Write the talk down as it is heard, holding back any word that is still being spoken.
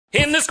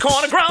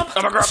corner Grump,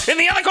 I'm a Grump. In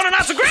the other corner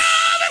not so Grump.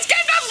 It's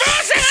GameGrumps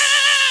versus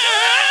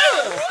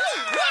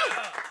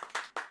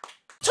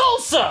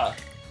Tulsa.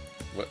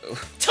 What?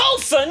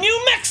 Tulsa,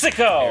 New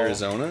Mexico.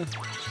 Arizona?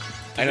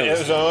 I know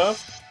Arizona?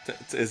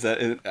 Is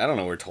that? I don't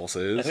know where Tulsa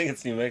is. I think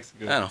it's New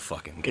Mexico. I don't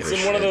fucking get it.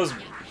 It's in one of those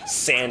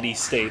sandy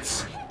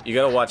states. You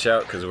gotta watch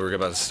out because we're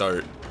about to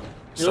start.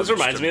 You know what this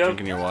reminds me of?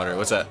 Drinking your water.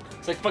 What's that?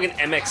 It's like fucking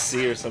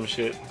MXC or some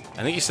shit.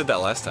 I think you said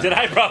that last time. Did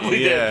I? Probably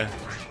did.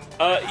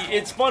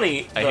 It's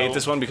funny. I hate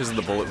this one because of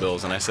the bullet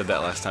bills, and I said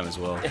that last time as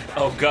well.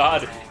 Oh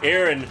God,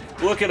 Aaron,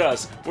 look at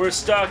us. We're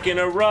stuck in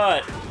a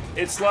rut.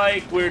 It's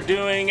like we're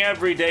doing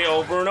every day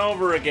over and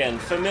over again.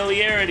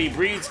 Familiarity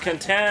breeds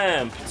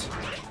contempt.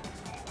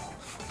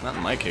 Not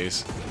in my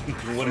case.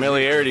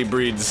 Familiarity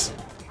breeds,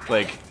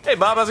 like, hey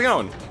Bob, how's it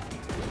going?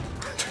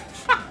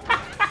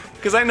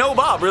 Because I know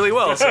Bob really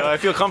well, so I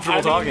feel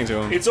comfortable talking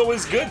to him. It's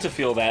always good to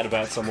feel that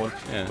about someone.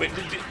 Yeah. Wait,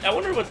 I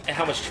wonder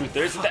how much truth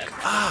there is in that.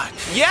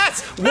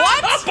 Yes!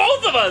 What?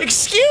 Both of us!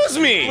 Excuse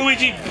me!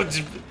 Luigi,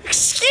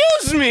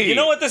 excuse me! You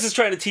know what this is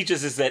trying to teach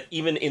us is that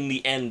even in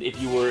the end, if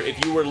you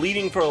were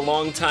leading for a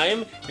long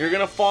time, you're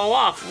gonna fall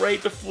off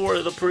right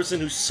before the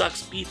person who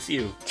sucks beats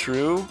you.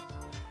 True.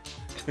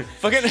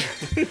 Fucking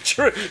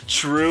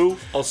True.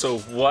 Also,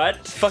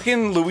 what?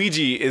 Fucking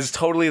Luigi is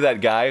totally that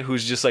guy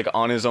who's just like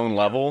on his own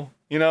level,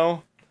 you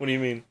know? What do you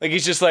mean? Like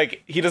he's just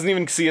like, he doesn't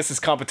even see us as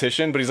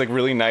competition, but he's like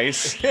really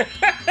nice.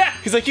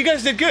 He's like, you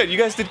guys did good,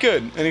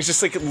 and he's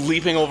just like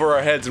leaping over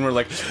our heads and we're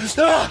like,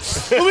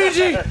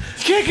 Luigi, you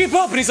can't keep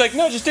up, and he's like,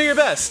 no, just do your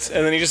best.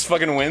 And then he just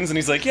fucking wins and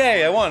he's like,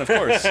 yay, I won, of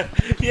course.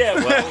 Yeah,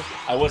 well,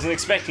 I wasn't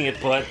expecting it,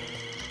 but...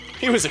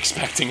 He was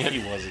expecting it. He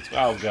was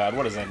oh God,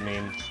 what does that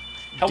mean?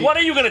 What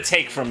are you gonna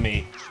take from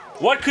me?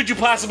 What could you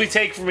possibly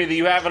take from me that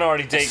you haven't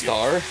already taken?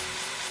 Star?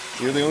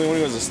 You're the only one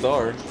who has a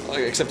star.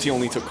 Except he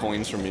only took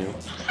coins from you.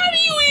 How do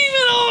you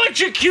even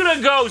electrocute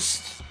a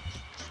ghost?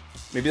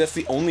 Maybe that's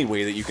the only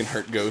way that you can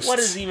hurt ghosts. What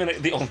is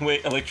even the only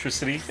way?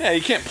 Electricity? Yeah,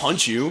 he can't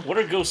punch you. What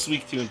are ghosts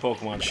weak to in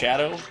Pokemon?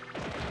 Shadow?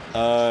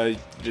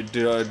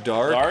 Dark?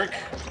 Dark?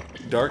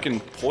 Dark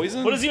and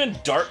poison? What is even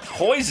dark?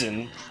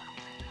 Poison?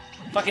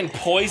 Fucking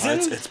poison?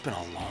 It's been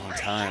a long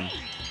time.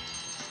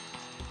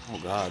 Oh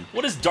God.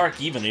 What is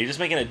dark even? Are you just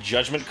making a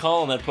judgment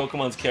call on that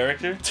Pokemon's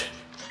character?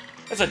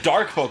 That's a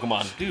dark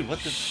Pokemon. Dude, what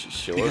the...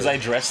 Sure. Because I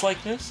dress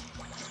like this?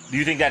 Do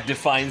you think that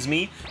defines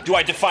me? Do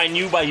I define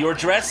you by your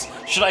dress?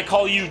 Should I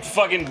call you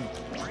fucking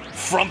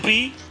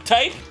frumpy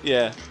type?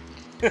 Yeah.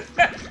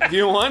 If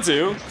you want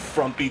to.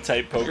 Frumpy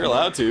type Pokemon. You're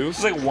allowed to.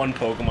 It's like one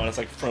Pokemon, it's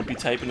like frumpy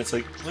type, and it's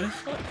like, what the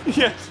fuck?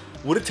 Yeah.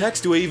 What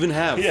attacks do I even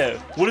have? Yeah.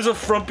 What is a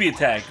frumpy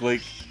attack?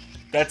 Like,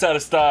 that's out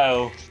of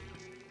style.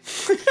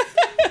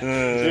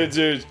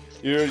 Dude,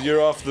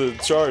 you're off the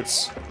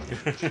charts.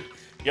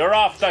 You're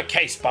off the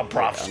case,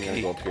 Bobrovsky. I'm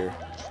gonna go up here.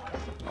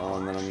 Oh,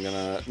 and then I'm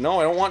gonna... No,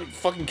 I don't want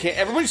fucking candy.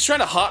 Everybody's trying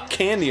to hop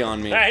candy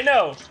on me. I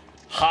know.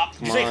 Hop.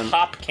 Did you say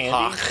hop candy?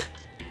 Hock.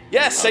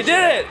 Yes, I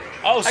did it!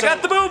 Oh, so, I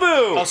got the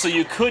boo-boo! Oh, so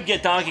you could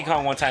get Donkey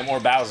Kong one time or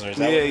Bowser. Is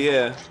that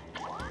Yeah.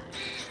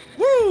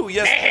 Woo!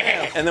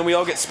 Yes. And then we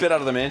all get spit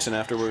out of the mansion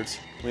afterwards.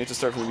 We have to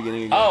start from the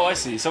beginning again. Oh, I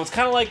see. So it's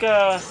kind of like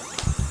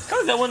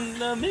that one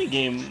mini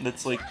game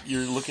that's like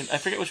you're looking. I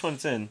forget which one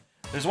it's in.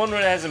 There's one where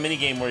it has a mini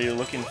game where you're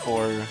looking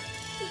for.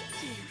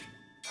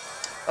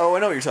 Oh, I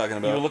know what you're talking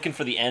about. You're looking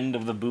for the end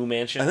of the Boo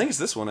Mansion. I think it's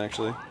this one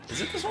actually.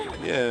 Is it this one?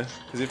 Yeah,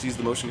 because you have to use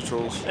the motion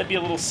controls. That'd be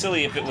a little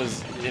silly if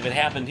it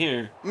happened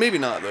here. Maybe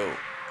not though.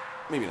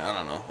 Maybe not. I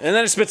don't know. And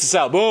then it spits us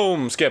out.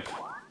 Boom! Skip.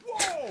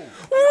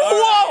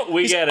 Whoa!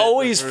 We He's get it.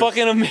 always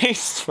fucking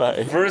amazed by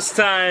it. First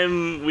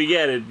time we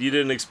get it. You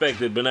didn't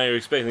expect it, but now you're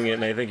expecting it,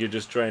 and I think you're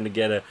just trying to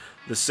get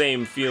the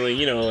same feeling,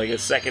 you know, like a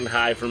second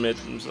high from it.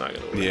 It's not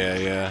gonna work.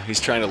 Yeah.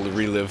 He's trying to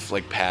relive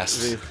like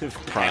past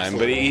prime,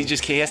 but he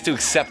has to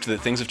accept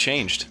that things have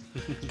changed.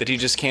 That he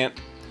just can't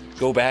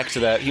go back to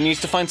that. He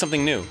needs to find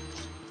something new.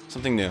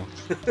 Something new.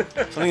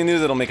 Something new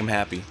that'll make him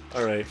happy.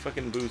 Alright,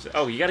 fucking booze.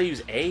 Oh, you gotta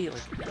use A?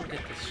 Like, I don't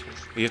get this shit.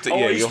 You have to, oh,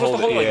 yeah, you're supposed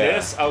to hold it like yeah,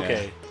 this?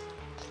 Okay.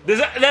 Yeah.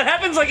 That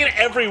happens like in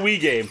every Wii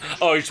game.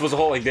 Oh, you're supposed to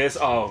hold like this?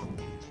 Oh.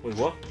 Wait,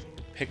 what?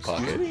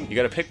 Pickpocket. You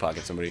gotta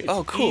pickpocket somebody.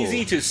 Oh, cool.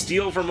 Easy to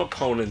steal from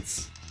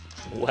opponents.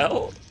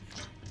 Well,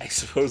 I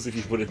suppose if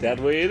you put it that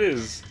way, it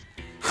is.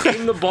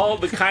 Aim the ball,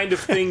 the kind of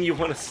thing you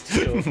want to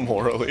steal.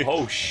 Morally.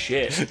 Oh,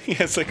 shit. He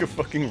has like a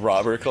fucking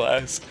robber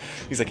class.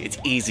 He's like, it's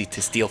easy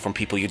to steal from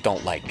people you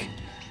don't like.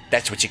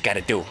 That's what you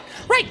gotta do.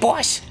 Right,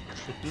 boss?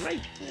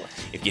 Right,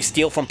 boss. If you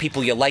steal from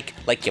people you like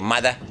your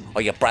mother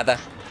or your brother,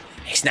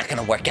 it's not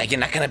gonna work out. You're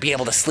not gonna be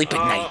able to sleep at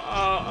night.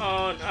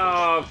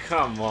 Oh,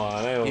 come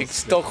on. You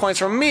stole coins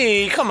from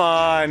me. Come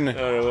on.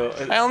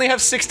 I only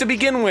have 6 to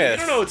begin with.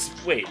 No.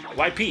 Wait.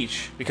 Why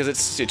Peach?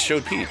 Because it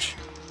showed Peach.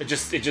 It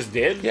just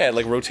did? Yeah, it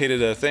like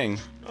rotated a thing.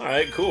 All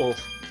right, cool.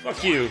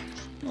 Fuck you.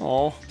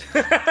 Oh.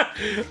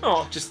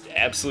 Oh, just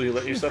absolutely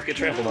let yourself get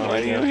trampled on.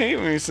 Why do you hate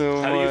me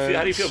so much?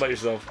 How do you feel about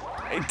yourself?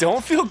 I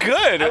don't feel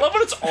good. I love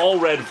when it's all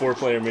red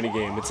 4-player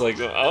minigame. It's like,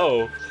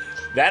 oh,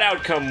 that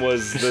outcome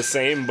was the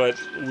same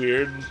but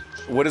weird.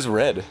 What is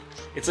red?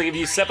 It's like if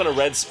you step on a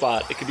red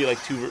spot, it could be like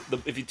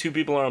two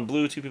people are on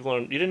blue, two people are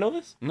on... You didn't know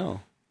this? No.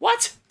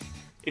 What?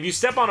 If you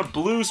step on a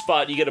blue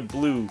spot, you get a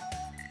blue.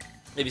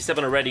 If you step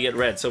on a red, you get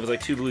red. So if it's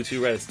like 2 blue,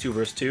 2 red, it's 2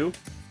 versus 2.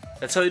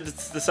 That's how they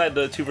decide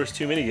the 2 versus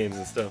 2 minigames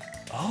and stuff.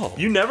 Oh.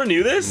 You never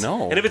knew this?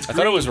 No. And if it's green,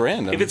 I thought it was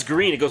random. If it's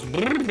green, it goes and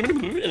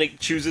it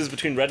chooses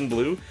between red and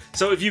blue.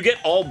 So if you get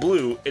all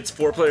blue, it's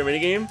 4-player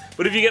minigame.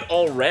 But if you get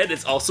all red,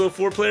 it's also a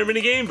 4-player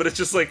minigame. But it's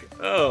just like,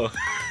 oh,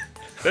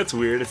 that's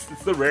weird. It's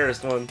the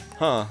rarest one.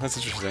 Huh, that's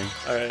interesting.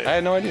 All right. I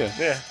had no idea.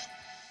 Yeah.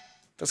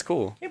 That's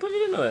cool. Can't believe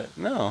you didn't know that.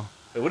 No.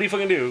 Wait, what do you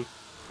fucking do?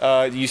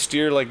 You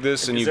steer like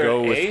this and you there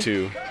go an A? with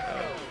 2.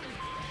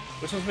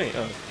 Which one's me?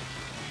 Oh.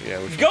 Yeah,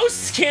 which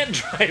Ghosts can't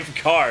drive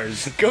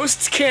cars.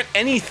 Ghosts can't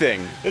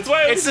anything. That's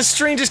why It's the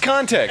strangest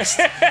context.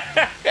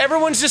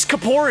 Everyone's just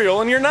corporeal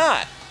and you're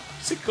not.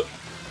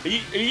 Are you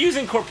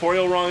using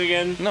corporeal wrong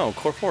again? No,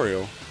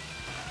 corporeal.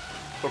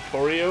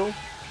 Corporeal?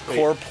 Wait.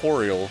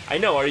 Corporeal. I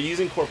know, are you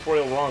using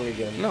corporeal wrong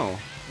again? No.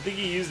 I think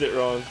you used it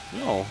wrong.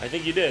 No. I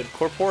think you did.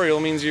 Corporeal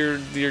means you're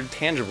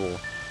tangible.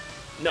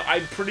 No,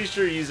 I'm pretty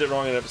sure you used it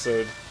wrong in an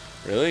episode.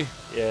 Really?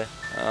 Yeah.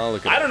 I'll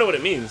look it up. I don't know what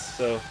it means,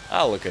 so...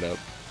 I'll look it up.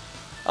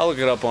 I'll look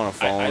it up on a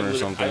phone or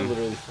something. I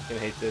literally fucking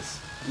hate this.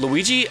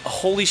 Luigi?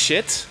 Holy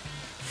shit.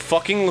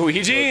 Fucking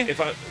Luigi? Look,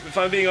 if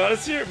I'm being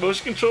honest here,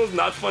 motion control is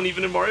not fun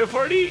even in Mario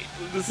Party.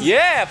 This is...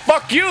 Yeah,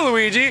 fuck you,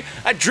 Luigi.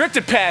 I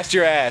drifted past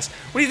your ass.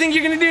 What do you think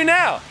you're gonna do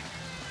now?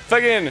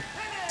 Fucking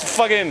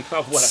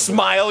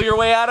smile your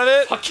way out of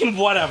it? Fucking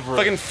whatever.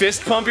 Fucking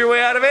fist pump your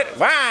way out of it?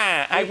 Wah,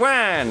 I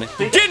won.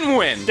 Didn't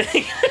win.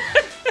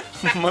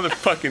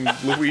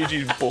 Motherfucking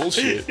Luigi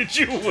bullshit. Did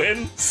you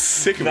win?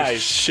 Sick of Nice.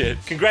 this shit.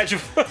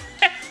 Congratulations.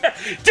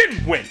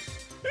 Didn't win.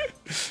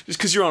 Just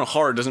because you're on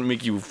hard doesn't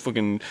make you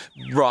fucking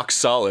rock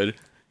solid.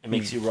 It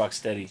makes you rock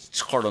steady. It's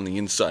hard on the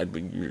inside,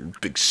 but you're a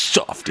big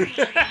softy.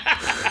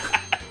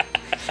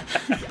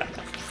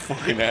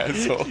 Fucking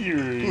asshole.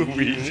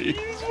 Luigi.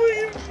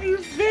 Your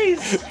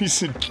face.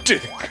 He's a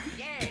dick.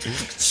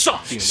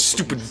 Softy.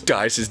 Stupid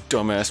dyes his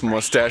dumbass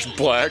mustache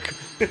black.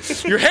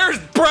 Your hair's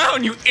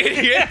brown, you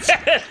idiot!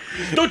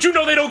 Don't you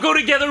know they don't go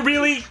together,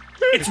 really?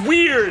 It's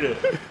weird.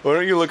 Why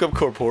don't you look up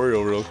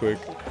corporeal real quick?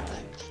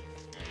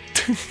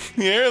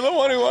 You're the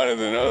one who wanted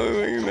to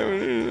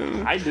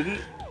know. I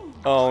didn't.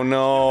 Oh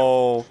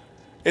no.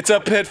 It's a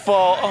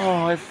pitfall.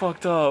 Oh, I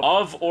fucked up.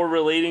 Of or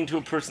relating to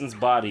a person's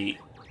body.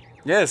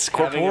 Yes,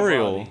 Having a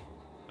corporeal. body.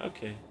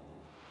 Okay.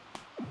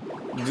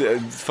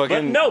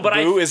 Fucking but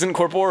Boo isn't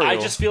corporeal. I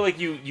just feel like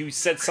you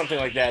said something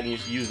like that and you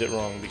used it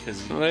wrong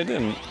because you... But I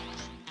didn't.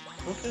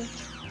 Okay.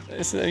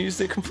 I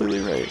used it completely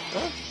right.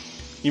 Huh?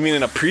 You mean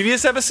in a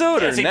previous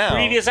episode or now?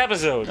 Previous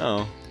episode.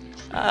 Oh.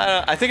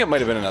 I think it might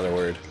have been another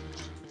word.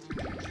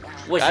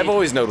 Was I've it,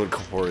 always known what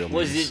corporeal means.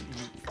 Was it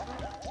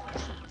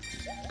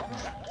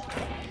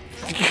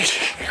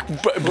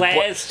but,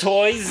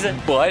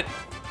 Blastoise? But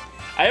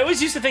I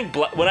always used to think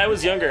when I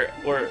was younger,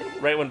 or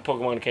right when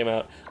Pokemon came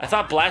out, I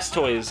thought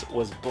Blastoise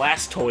was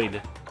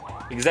Blastoid.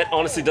 Because that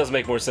honestly does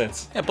make more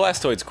sense. yeah,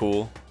 Blastoid's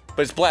cool.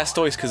 But it's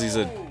Blastoise because he's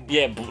a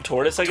Yeah,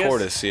 tortoise, I guess?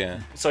 tortoise,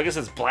 yeah. So I guess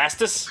it's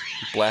Blastus?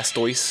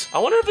 Blastoise. I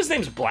wonder if his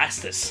name's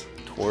Blastus.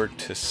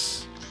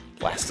 Tortoise.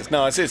 Blastus.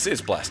 No, it's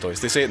Blastoise.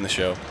 They say it in the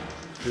show.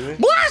 Really?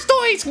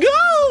 Blastoise,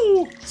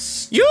 go!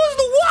 Use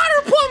the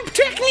water pump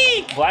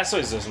technique!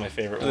 Blastoise is my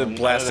favorite one.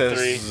 Blastoise Out of the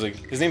three. is like,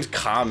 his name's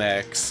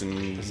Comex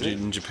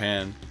in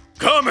Japan.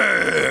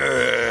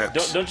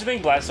 Comex! Don't you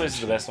think Blastoise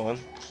is the best one?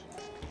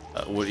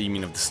 What do you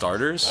mean of the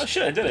starters? Oh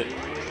shit, I did it.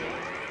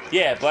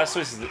 Yeah,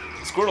 Blastoise is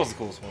Squirtle's the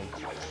coolest one.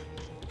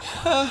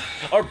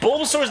 Or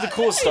Bulbasaur is the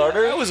coolest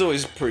starter? I was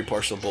always pretty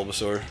partial to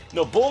Bulbasaur.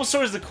 No,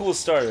 Bulbasaur is the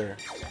coolest starter.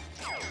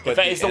 But In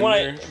fact, it's the one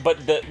Ender-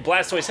 but the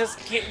Blastoise has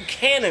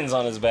cannons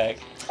on his back.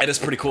 That is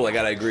pretty cool, I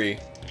gotta agree.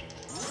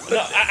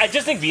 No, I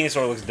just think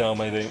Venusaur looks dumb,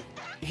 I think.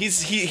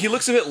 He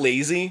looks a bit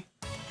lazy.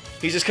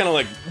 He's just kind of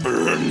like,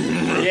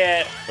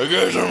 Yeah, I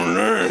guess I'm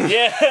learning.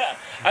 yeah.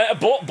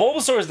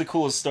 Bulbasaur is the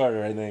coolest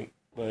starter, I think.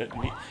 But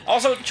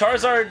also,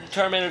 Charizard,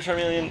 Charmander,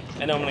 Charmeleon.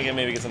 I know I'm gonna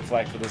maybe get some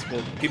flack for this,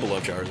 but People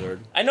love Charizard.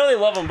 I know they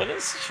love him, but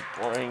it's such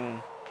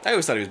boring. I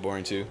always thought he was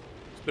boring too.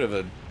 It's a bit of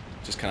a,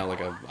 just kind of like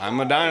a, I'm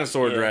a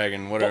dinosaur Yeah.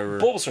 dragon, whatever.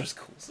 Bulbasaur's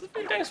cool. It's a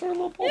big dinosaur, a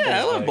little Bulbasaur. Yeah,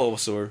 I love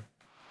Bulbasaur.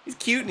 He's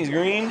cute and he's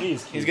green.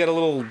 He's cute. He's got a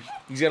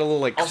little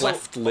like Also-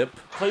 cleft lip.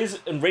 Plays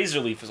and Razor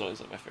Leaf is always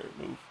like my favorite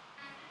move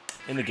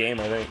in the game.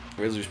 I think.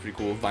 Razor's pretty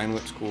cool. Vine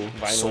Whip's cool.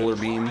 Vine Solar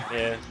Whip. Beam.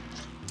 Yeah.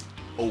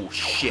 Oh We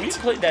shit.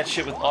 played that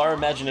shit with our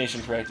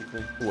imagination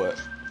practically. What?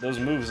 Those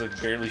moves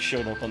like barely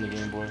showed up on the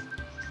Game Boy.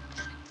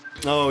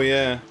 Oh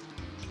yeah.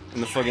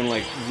 And the fucking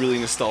like really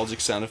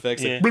nostalgic sound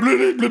effects. Yeah. Like,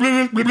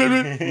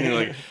 and you're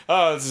like,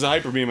 oh, this is a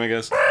hyper beam, I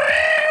guess.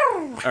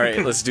 All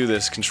right, let's do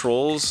this.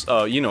 Controls.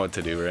 Oh, you know what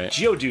to do, right?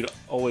 Geodude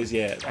always,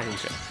 yeah.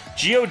 Okay.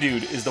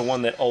 Geodude is the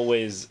one that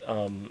always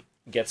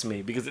gets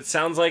me because it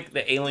sounds like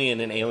the alien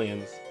in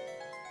Aliens.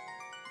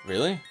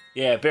 Really?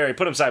 Yeah, Barry,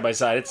 put them side by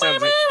side. It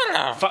sounds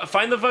like...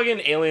 Find the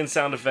fucking alien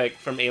sound effect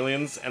from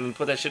Aliens and then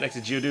put that shit next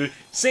to Geodude.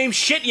 Same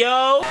shit,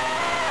 yo!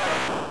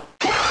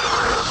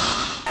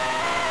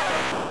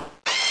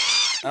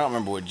 don't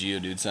remember what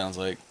Geodude sounds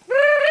like.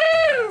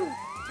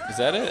 Is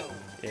that it?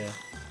 Yeah.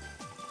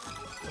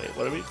 Wait,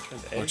 what are we?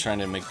 We're trying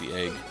to make the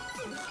egg.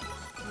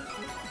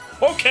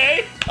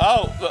 Okay!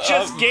 Oh!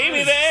 Just gave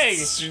me the egg!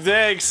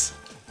 Thanks!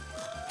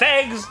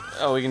 Thanks!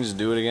 Oh, we can just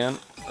do it again?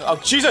 Oh,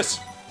 Jesus!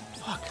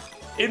 Fuck.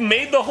 It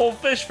made the whole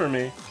fish for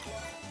me.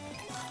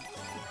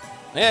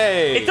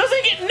 Hey! It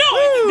doesn't get...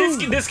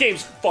 No! This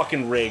game's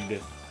fucking rigged.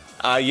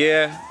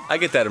 Yeah, I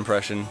get that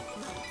impression.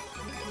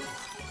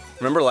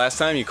 Remember last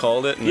time you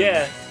called it? And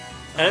Yeah.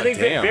 And I think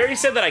damn. Barry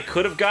said that I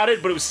could have got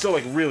it, but it was still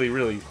like really,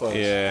 really close.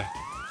 Yeah.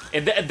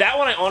 And that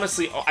one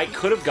I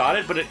could have got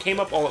it, but it came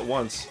up all at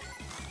once.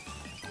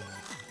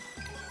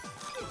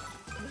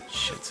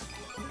 Shit.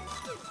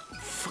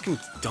 Fucking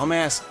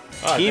dumbass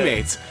Oh,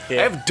 teammates.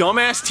 yeah. I have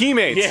dumbass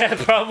teammates. Yeah,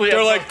 probably.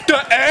 They're like, the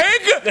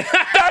egg?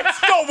 That's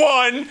the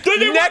one!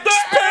 Next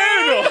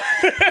panel!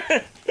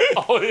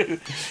 Oh,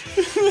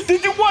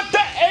 did you want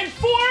the egg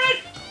for it?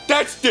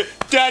 That's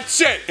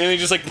it! And he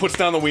just like puts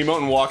down the Wiimote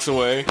and walks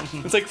away.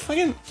 It's like,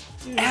 fucking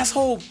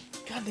asshole.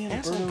 Goddamn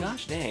Asshole, Bruno.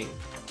 gosh dang.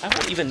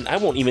 I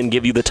won't even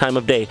give you the time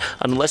of day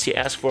unless you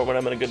ask for it when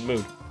I'm in a good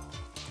mood.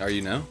 Are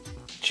you now?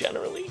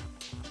 Generally.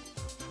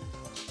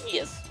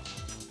 Yes.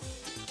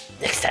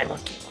 Next time on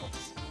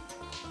GameGrumps.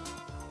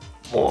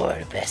 More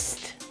the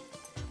best.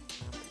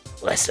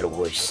 Less of the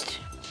worst.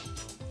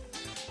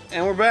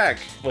 And we're back.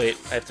 Wait,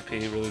 I have to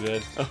pee really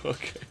bad. Oh,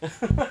 okay.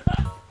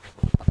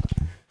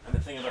 I've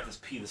been thinking about this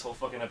pee this whole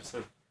fucking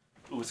episode.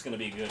 Ooh, it's gonna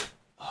be good.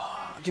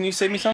 Can you save me some?